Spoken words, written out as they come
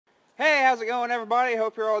Hey, how's it going, everybody?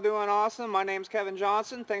 Hope you're all doing awesome. My name's Kevin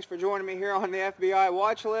Johnson. Thanks for joining me here on the FBI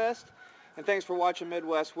watch list, and thanks for watching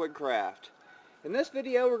Midwest Woodcraft. In this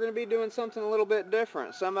video, we're going to be doing something a little bit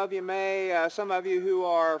different. Some of you who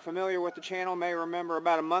are familiar with the channel may remember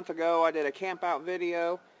about a month ago I did a camp out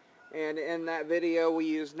video, and in that video we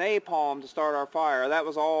used napalm to start our fire. That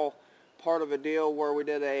was all part of a deal where we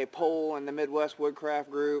did a poll in the Midwest Woodcraft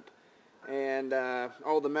group, and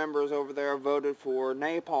all the members over there voted for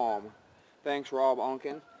napalm. Thanks, Rob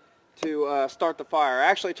Onken, to start the fire.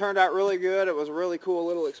 Actually turned out really good. It was a really cool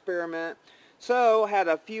little experiment. So had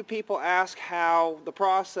a few people ask how the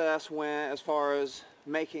process went as far as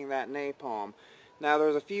making that napalm. Now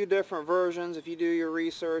there's a few different versions. If you do your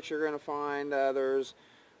research, you're going to find there's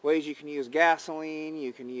ways you can use gasoline.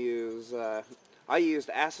 You can use I used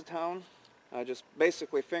acetone, just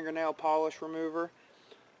basically fingernail polish remover.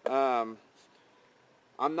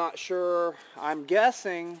 I'm not sure. I'm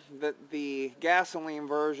guessing that the gasoline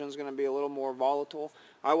version is going to be a little more volatile.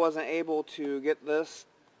 I wasn't able to get this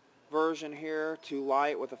version here to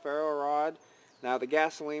light with a ferro rod. Now the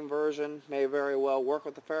gasoline version may very well work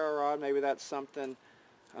with the ferro rod. Maybe that's something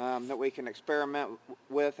that we can experiment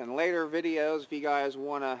with in later videos. If you guys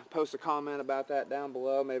want to post a comment about that down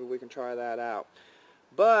below, maybe we can try that out.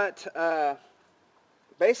 But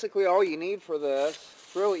basically all you need for this,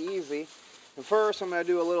 it's really easy. And first I'm going to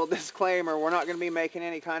do a little disclaimer. We're not going to be making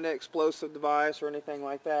any kind of explosive device or anything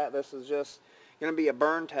like that. This is just going to be a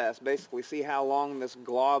burn test. Basically see how long this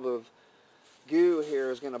glob of goo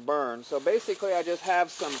here is going to burn. So basically I just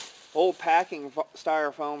have some old packing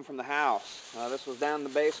styrofoam from the house. This was down in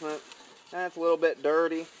the basement, and it's a little bit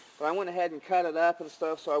dirty, but I went ahead and cut it up and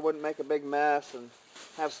stuff so I wouldn't make a big mess and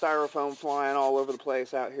have styrofoam flying all over the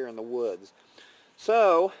place out here in the woods.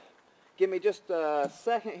 So give me just a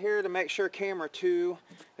second here to make sure camera 2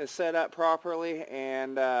 is set up properly,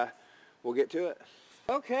 and we'll get to it.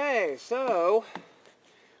 Okay, so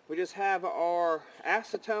we just have our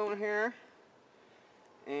acetone here,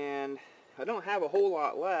 and I don't have a whole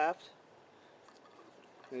lot left.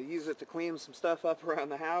 I'm going to use it to clean some stuff up around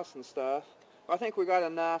the house and stuff. I think we got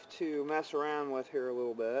enough to mess around with here a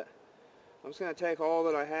little bit. I'm just going to take all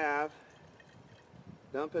that I have,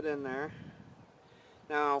 dump it in there.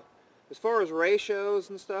 Now, as far as ratios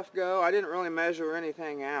and stuff go, I didn't really measure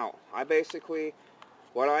anything out.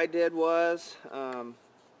 What I did was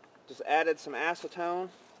just added some acetone,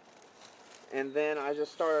 and then I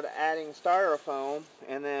just started adding styrofoam,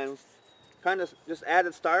 and then kind of just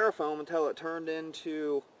added styrofoam until it turned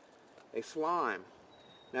into a slime.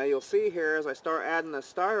 Now you'll see here as I start adding the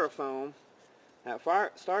styrofoam, that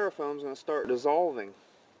styrofoam is going to start dissolving.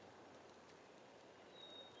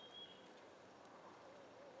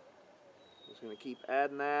 Just going to keep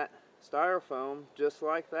adding that styrofoam just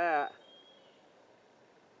like that.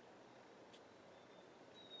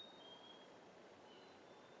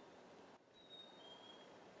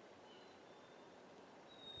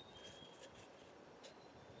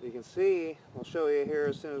 You can see, I'll show you here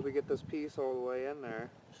as soon as we get this piece all the way in there.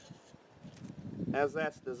 As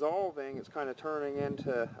that's dissolving, it's kind of turning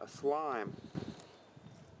into a slime.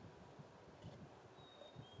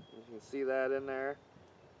 You can see that in there.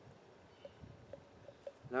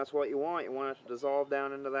 And that's what you want. You want it to dissolve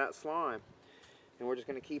down into that slime. And we're just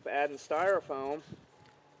going to keep adding styrofoam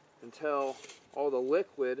until all the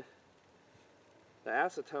liquid, the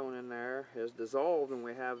acetone in there, is dissolved, and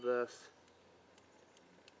we have this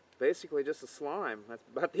basically just a slime. That's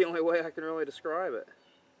about the only way I can really describe it.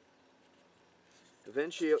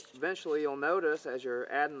 Eventually you'll notice as you're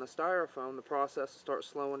adding the styrofoam, the process will start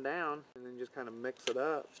slowing down, and then just kind of mix it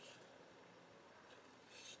up.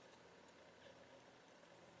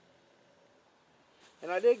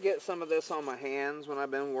 And I did get some of this on my hands when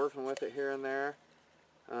I've been working with it here and there.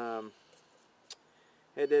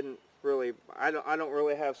 It didn't really, I don't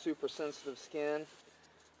really have super sensitive skin,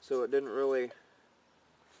 so it didn't really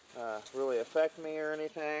affect me or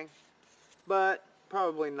anything. But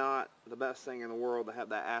probably not the best thing in the world to have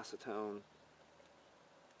that acetone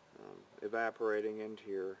evaporating into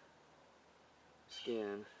your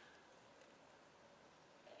skin.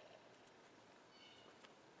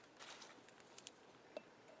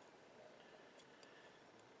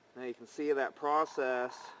 Now you can see that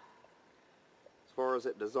process, as far as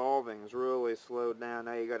it dissolving, is really slowed down.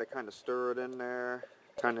 Now you got to kind of stir it in there,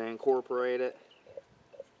 kind of incorporate it.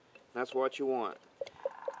 That's what you want.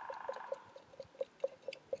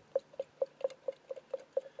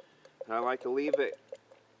 I like to leave it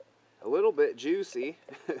a little bit juicy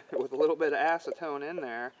with a little bit of acetone in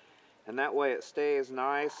there, and that way it stays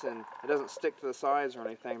nice and it doesn't stick to the sides or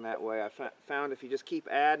anything that way. I found if you just keep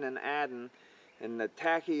adding and adding, And the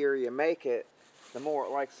tackier you make it, the more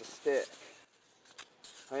it likes to stick.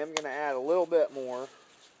 I am going to add a little bit more.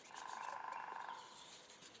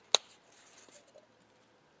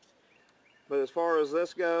 But as far as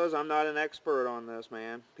this goes, I'm not an expert on this,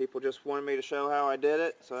 man. People just wanted me to show how I did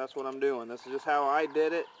it, so that's what I'm doing. This is just how I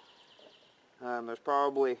did it. There's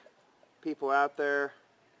probably people out there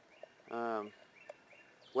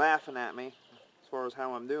laughing at me as far as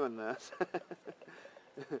how I'm doing this.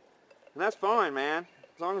 And that's fine, man.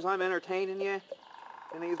 As long as I'm entertaining you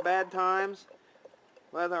in these bad times,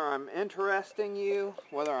 whether I'm interesting you,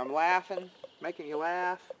 whether I'm laughing, making you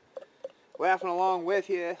laugh, laughing along with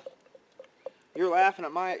you, you're laughing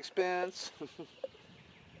at my expense.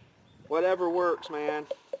 Whatever works, man.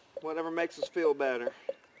 Whatever makes us feel better.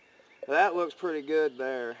 That looks pretty good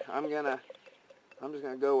there. I'm just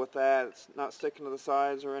gonna go with that. It's not sticking to the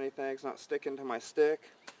sides or anything. It's not sticking to my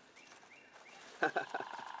stick.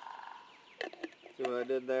 See what I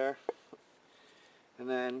did there? And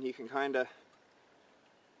then you can kind of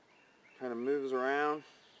moves around.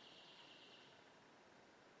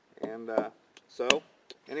 And so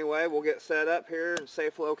anyway, we'll get set up here in a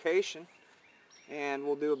safe location, and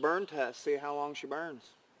we'll do a burn test, see how long she burns.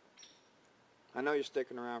 I know you're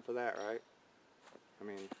sticking around for that, right? I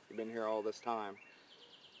mean, you've been here all this time.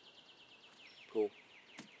 Cool.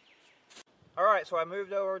 Alright, so I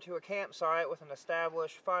moved over to a campsite with an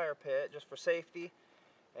established fire pit just for safety,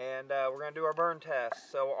 and we're going to do our burn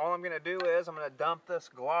test. So all I'm going to do is I'm going to dump this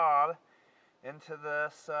glob into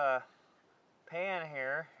this pan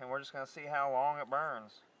here, and we're just going to see how long it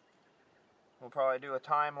burns. We'll probably do a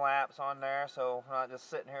time lapse on there, so we're not just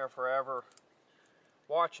sitting here forever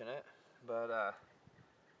watching it. But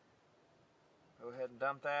go ahead and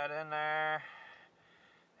dump that in there,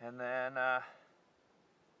 and then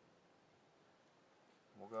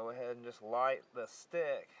we'll go ahead and just light the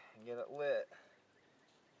stick and get it lit.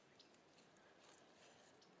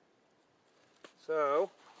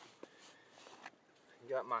 So,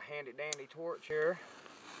 got my handy dandy torch here.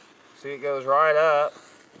 See, it goes right up,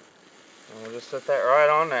 and we'll just set that right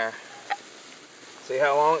on there. See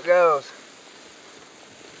how long it goes.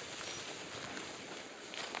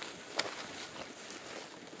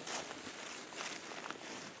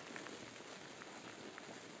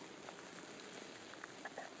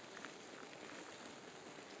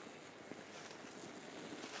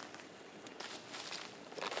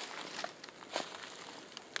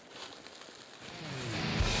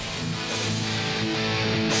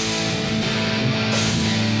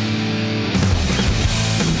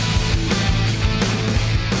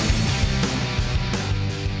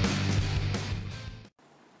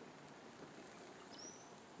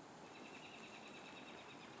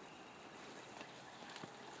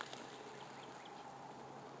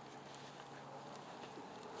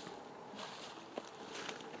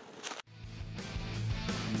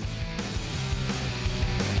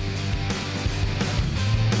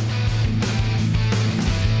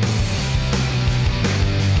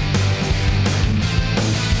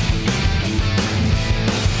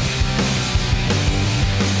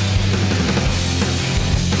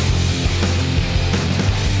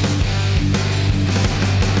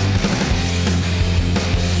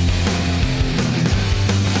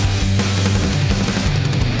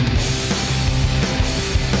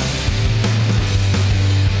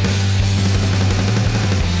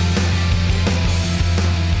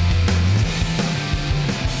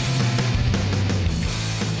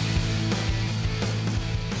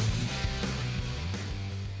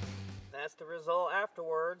 That's the result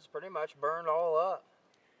afterwards. Pretty much burned all up.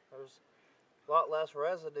 There's a lot less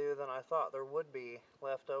residue than I thought there would be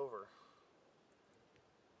left over.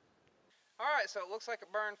 Alright, so it looks like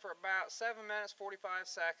it burned for about 7 minutes, 45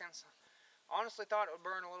 seconds. Honestly thought it would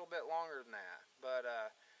burn a little bit longer than that, but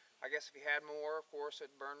I guess if you had more, of course,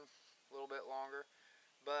 it'd burn a little bit longer.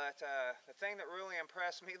 But the thing that really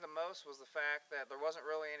impressed me the most was the fact that there wasn't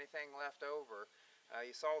really anything left over.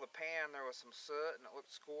 You saw the pan, there was some soot and it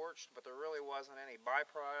looked scorched, but there really wasn't any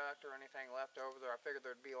byproduct or anything left over there. I figured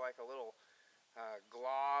there'd be like a little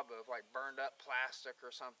glob of like burned up plastic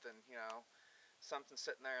or something, you know, something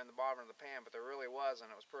sitting there in the bottom of the pan, but there really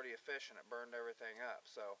wasn't. It was pretty efficient. It burned everything up.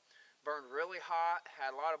 So burned really hot,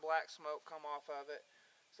 had a lot of black smoke come off of it.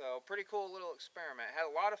 So pretty cool little experiment. Had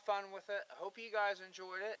a lot of fun with it. I hope you guys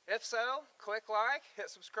enjoyed it. If so, click like, hit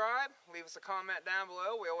subscribe, leave us a comment down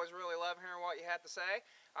below. We always really love hearing what you have to say.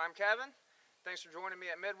 I'm Kevin. Thanks for joining me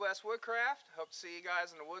at Midwest Woodcraft. Hope to see you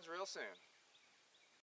guys in the woods real soon.